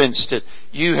experienced it.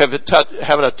 You have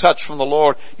a touch from the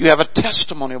Lord. You have a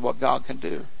testimony of what God can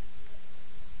do.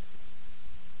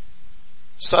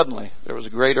 Suddenly, there was a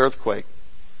great earthquake,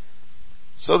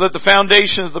 so that the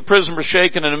foundation of the prison were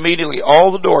shaken, and immediately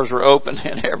all the doors were opened,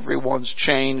 and everyone's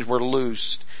chains were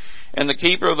loosed. And the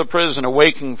keeper of the prison,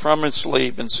 awaking from his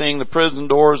sleep and seeing the prison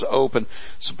doors open,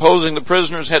 supposing the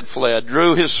prisoners had fled,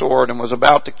 drew his sword and was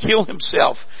about to kill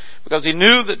himself, because he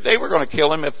knew that they were going to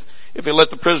kill him if he let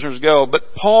the prisoners go.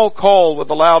 But Paul called with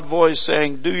a loud voice,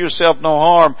 saying, "Do yourself no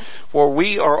harm, for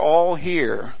we are all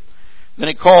here." Then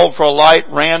he called for a light,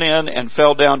 ran in, and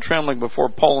fell down trembling before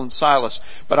Paul and Silas.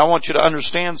 But I want you to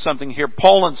understand something here.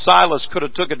 Paul and Silas could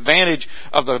have took advantage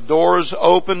of the doors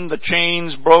open, the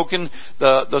chains broken,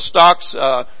 the stocks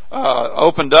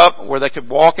opened up where they could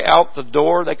walk out the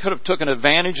door. They could have taken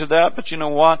advantage of that. But you know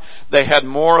what? They had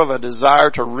more of a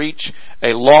desire to reach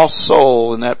a lost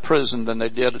soul in that prison than they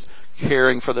did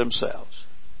caring for themselves.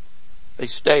 They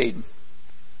stayed.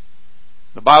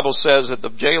 The Bible says that the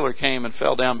jailer came and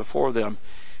fell down before them,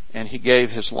 and he gave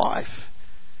his life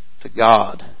to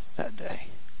God that day.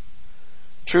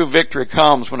 True victory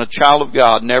comes when a child of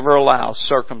God never allows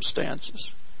circumstances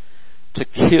to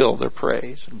kill their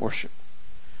praise and worship.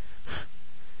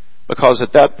 Because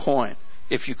at that point,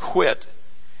 if you quit,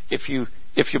 if you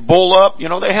bull up, you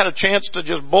know, they had a chance to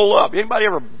just bull up. Anybody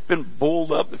ever been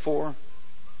bulled up before?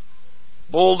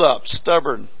 Bulled up,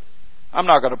 stubborn. I'm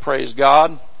not going to praise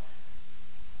God.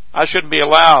 I shouldn't be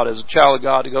allowed as a child of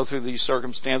God to go through these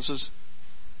circumstances.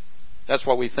 That's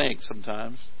what we think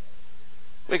sometimes.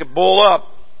 We could bull up,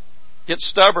 get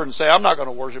stubborn and say, I'm not going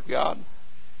to worship God.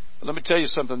 But let me tell you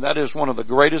something. That is one of the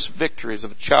greatest victories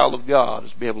of a child of God,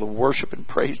 is to be able to worship and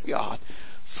praise God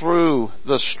through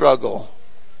the struggle,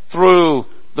 through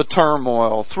the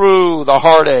turmoil, through the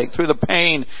heartache, through the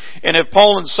pain. And if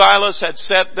Paul and Silas had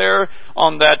sat there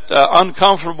on that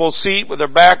uncomfortable seat with their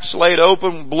backs laid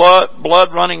open, blood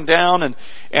running down,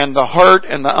 and the hurt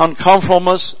and the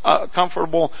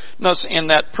uncomfortableness in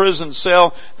that prison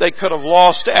cell, they could have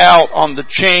lost out on the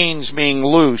chains being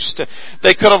loosed.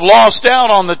 They could have lost out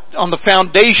on the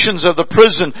foundations of the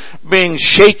prison being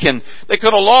shaken. They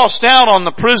could have lost out on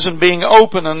the prison being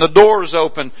open and the doors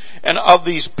open, and of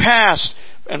these past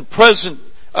and present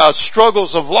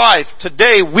struggles of life.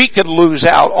 Today we could lose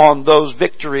out on those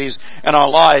victories in our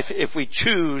life if we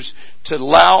choose to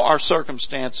allow our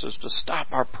circumstances to stop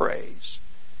our praise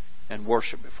and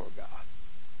worship before God.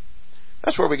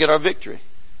 That's where we get our victory.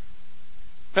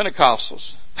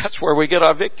 Pentecostals, that's where we get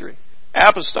our victory.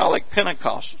 Apostolic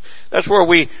Pentecostals, that's where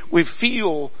we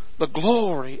feel the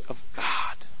glory of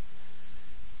God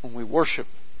when we worship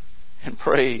and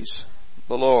praise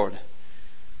the Lord.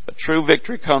 But true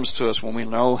victory comes to us when we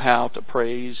know how to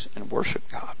praise and worship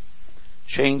God.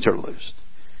 Chains are loosed.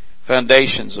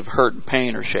 Foundations of hurt and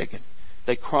pain are shaken.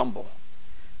 They crumble.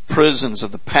 Prisons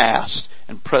of the past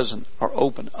and present are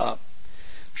opened up.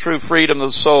 True freedom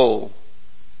of the soul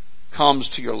comes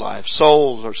to your life.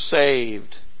 Souls are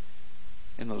saved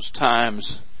in those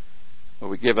times where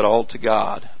we give it all to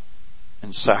God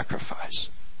and sacrifice.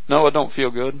 No, it don't feel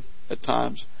good at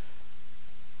times.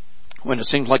 When it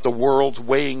seems like the world's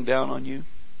weighing down on you.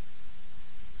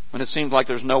 When it seems like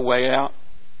there's no way out.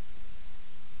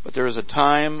 But there is a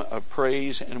time of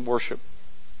praise and worship.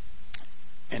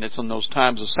 And it's in those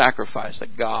times of sacrifice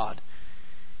that God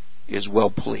is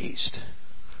well pleased.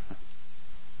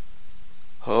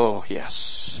 Oh,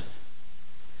 yes.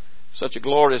 Such a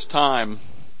glorious time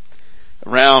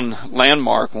around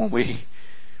Landmark when we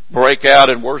break out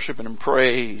in worship and in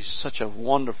praise. Such a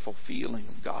wonderful feeling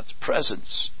of God's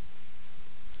presence.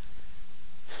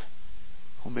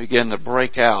 We'll begin to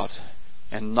break out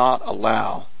and not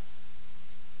allow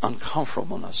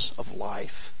uncomfortableness of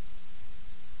life,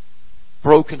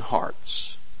 broken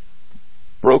hearts,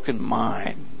 broken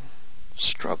mind,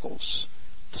 struggles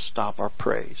to stop our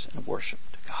praise and worship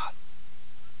to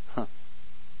God.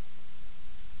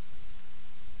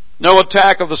 No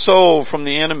attack of the soul from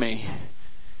the enemy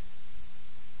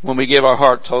when we give our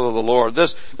heart totally to the Lord.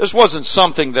 This wasn't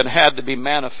something that had to be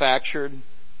manufactured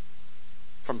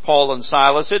from Paul and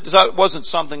Silas. It wasn't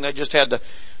something they just had to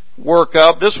work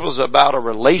up. This was about a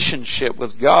relationship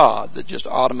with God that just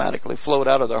automatically flowed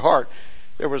out of their heart.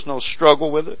 There was no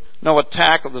struggle with it, no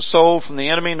attack of the soul from the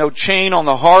enemy, no chain on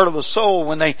the heart of the soul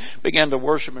when they began to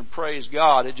worship and praise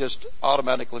God. It just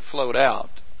automatically flowed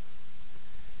out.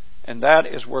 And that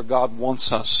is where God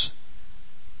wants us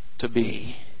to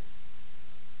be,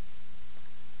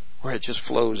 where it just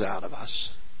flows out of us.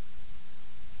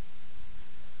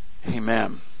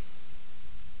 Amen.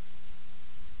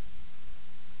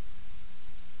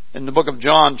 In the book of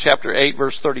John, chapter 8,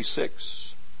 verse 36,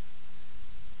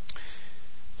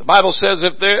 the Bible says,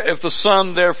 If the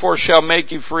Son therefore shall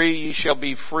make you free, ye shall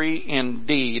be free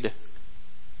indeed.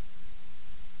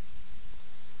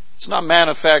 It's not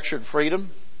manufactured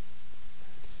freedom.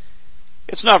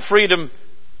 It's not freedom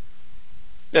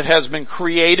that has been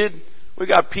created. We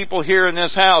got people here in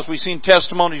this house. We've seen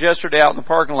testimonies yesterday out in the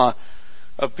parking lot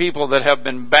of people that have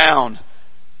been bound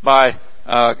by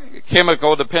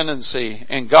chemical dependency,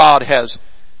 and God has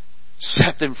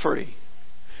set them free.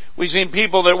 We've seen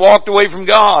people that walked away from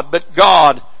God, but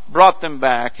God brought them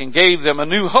back and gave them a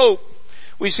new hope.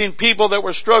 We've seen people that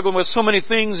were struggling with so many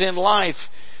things in life,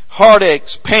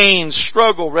 heartaches, pains,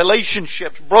 struggle,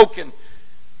 relationships broken.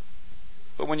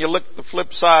 But when you look at the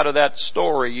flip side of that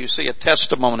story, you see a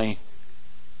testimony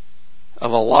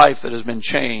of a life that has been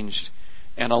changed,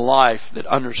 and a life that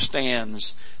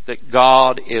understands that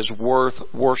God is worth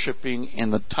worshiping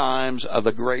in the times of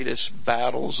the greatest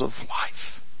battles of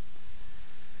life.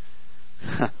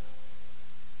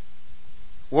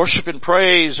 Worship and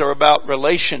praise are about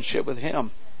relationship with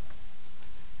Him.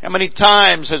 How many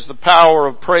times has the power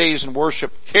of praise and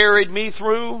worship carried me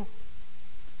through?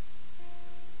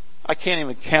 I can't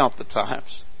even count the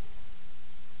times.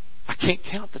 I can't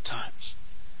count the times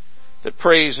that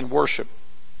praise and worship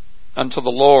unto the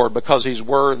Lord, because He's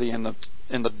worthy in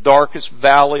the darkest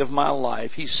valley of my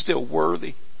life. He's still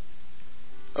worthy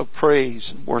of praise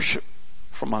and worship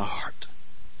from my heart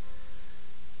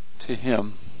to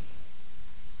Him.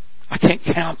 I can't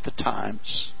count the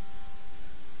times.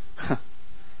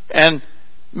 And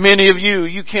many of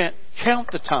you can't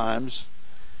count the times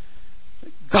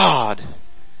that God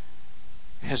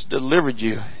has delivered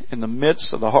you in the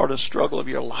midst of the hardest struggle of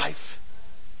your life.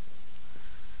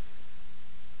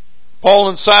 Paul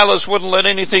and Silas wouldn't let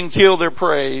anything kill their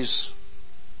praise.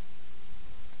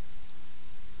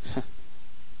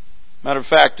 Matter of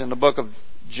fact, in the book of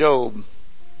Job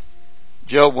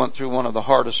Job went through one of the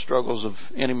hardest struggles of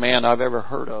any man I've ever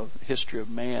heard of, the history of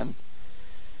man.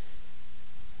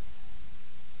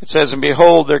 It says, "And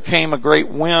behold, there came a great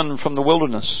wind from the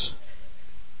wilderness,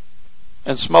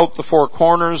 and smote the four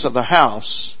corners of the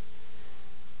house,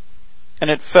 and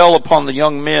it fell upon the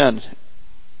young men,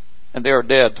 and they are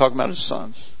dead," talking about his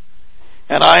sons.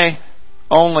 "And I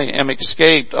only am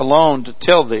escaped alone to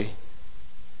tell thee."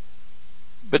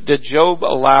 But did Job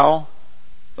allow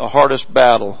the hardest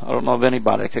battle? I don't know if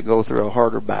anybody could go through a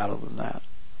harder battle than that.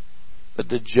 But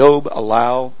did Job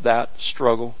allow that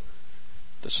struggle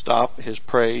to stop his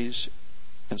praise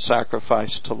and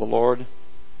sacrifice to the Lord?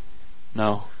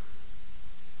 No.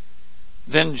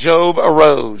 "Then Job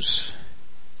arose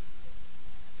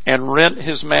and rent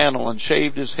his mantle and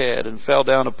shaved his head and fell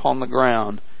down upon the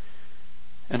ground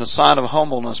in a sign of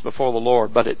humbleness before the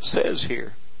Lord." But it says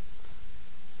here,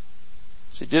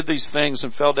 so he did these things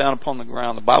and fell down upon the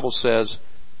ground. The Bible says,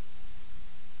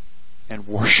 and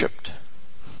worshipped.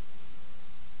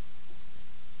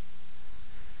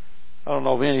 I don't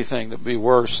know of anything that would be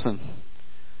worse than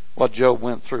what Job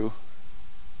went through.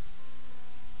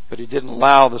 But he didn't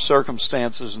allow the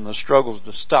circumstances and the struggles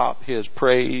to stop his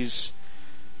praise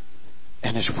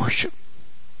and his worship.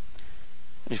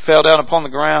 And he fell down upon the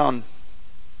ground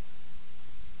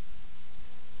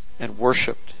and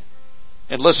worshipped.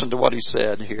 And listen to what he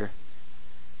said here.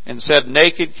 "And said,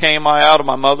 Naked came I out of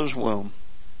my mother's womb,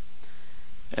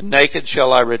 and naked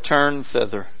shall I return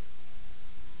thither.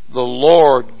 The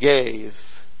Lord gave,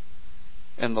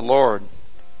 and the Lord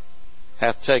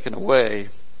hath taken away.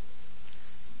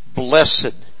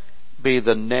 Blessed be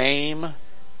the name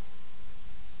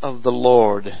of the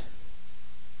Lord."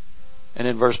 And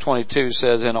in verse 22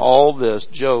 says, "In all this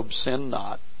Job sinned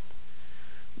not,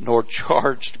 nor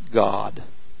charged God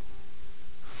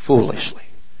foolishly,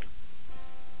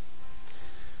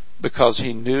 because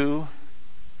he knew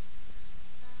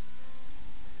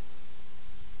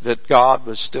that God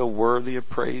was still worthy of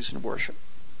praise and worship,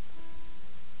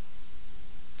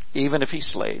 even if he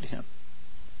slayed him.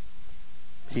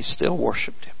 He still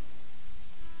worshipped him."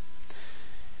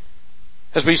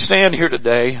 As we stand here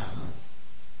today,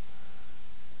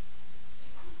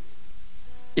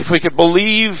 if we could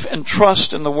believe and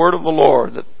trust in the word of the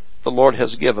Lord that the Lord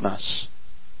has given us,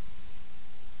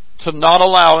 to not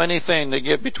allow anything to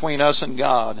get between us and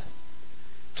God,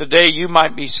 today you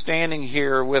might be standing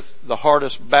here with the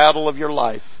hardest battle of your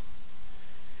life,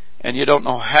 and you don't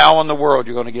know how in the world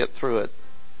you're going to get through it.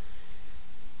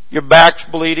 Your back's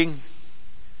bleeding,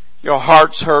 your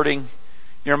heart's hurting,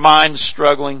 your mind's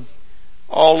struggling.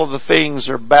 All of the things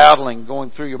are battling, going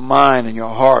through your mind and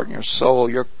your heart and your soul.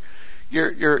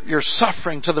 You're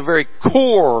suffering to the very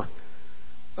core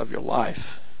of your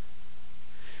life.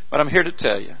 But I'm here to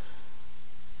tell you,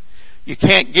 you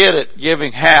can't get it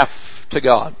giving half to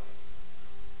God.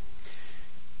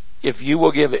 If you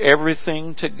will give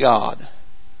everything to God,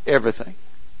 everything,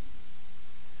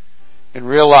 and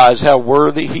realize how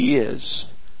worthy he is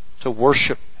to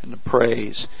worship and to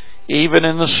praise, even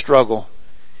in the struggle,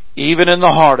 even in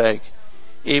the heartache,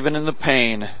 even in the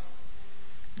pain,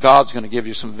 God's going to give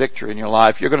you some victory in your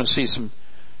life. You're going to see some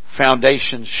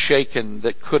foundations shaken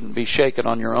that couldn't be shaken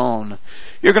on your own.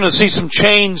 You're going to see some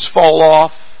chains fall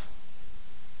off.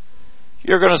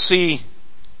 You're going to see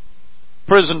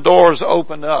prison doors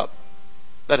open up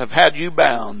that have had you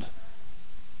bound,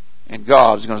 and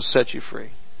God is going to set you free.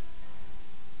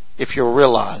 If you'll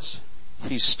realize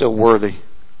he's still worthy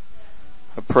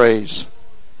of praise.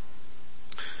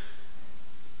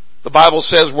 The Bible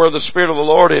says where the Spirit of the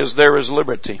Lord is, there is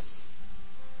liberty.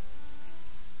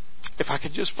 If I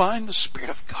could just find the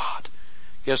Spirit of God,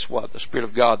 guess what? The Spirit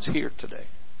of God's here today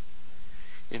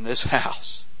in this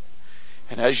house.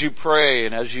 And as you pray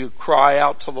and as you cry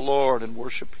out to the Lord and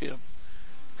worship him,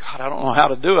 God, I don't know how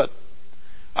to do it.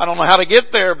 I don't know how to get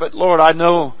there, but Lord, I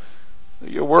know that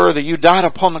you're worthy. You died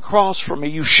upon the cross for me.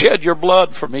 You shed your blood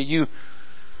for me. You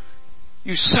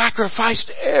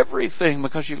sacrificed everything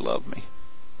because you love me.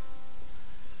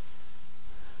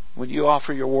 When you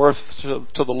offer your worth to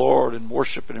the Lord and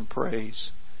worship and in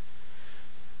praise,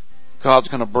 God's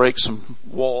going to break some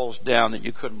walls down that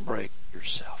you couldn't break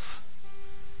yourself.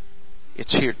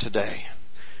 It's here today.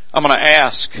 I'm going to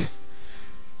ask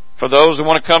for those who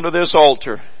want to come to this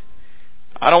altar.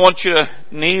 I don't want you to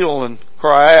kneel and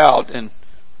cry out and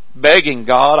begging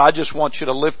God. I just want you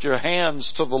to lift your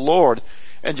hands to the Lord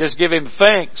and just give him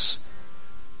thanks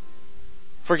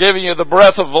for giving you the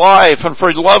breath of life and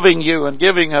for loving you and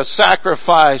giving a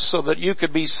sacrifice so that you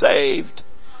could be saved.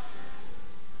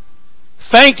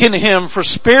 Thanking him for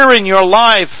sparing your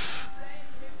life.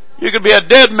 You could be a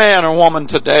dead man or woman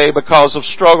today because of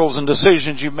struggles and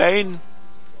decisions you made.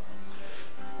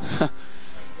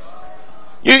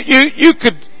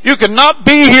 You could not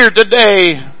be here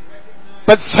today,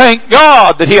 but thank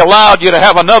God that He allowed you to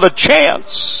have another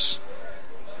chance.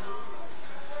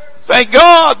 Thank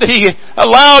God that He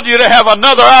allowed you to have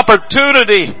another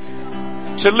opportunity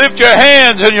to lift your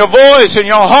hands and your voice and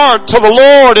your heart to the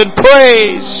Lord in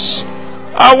praise.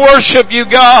 I worship you,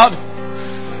 God.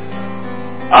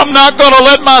 I'm not going to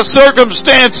let my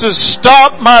circumstances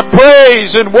stop my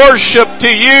praise and worship to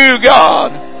you,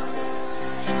 God.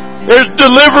 There's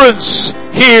deliverance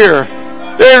here.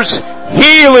 There's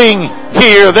healing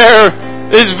here. There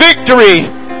is victory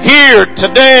here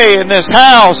today in this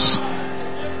house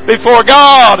before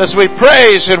God as we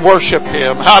praise and worship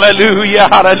Him.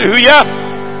 Hallelujah, hallelujah.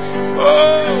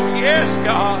 Oh, yes,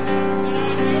 God.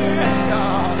 Yes,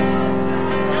 God.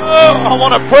 Oh, I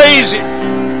want to praise Him.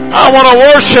 I want to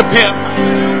worship Him.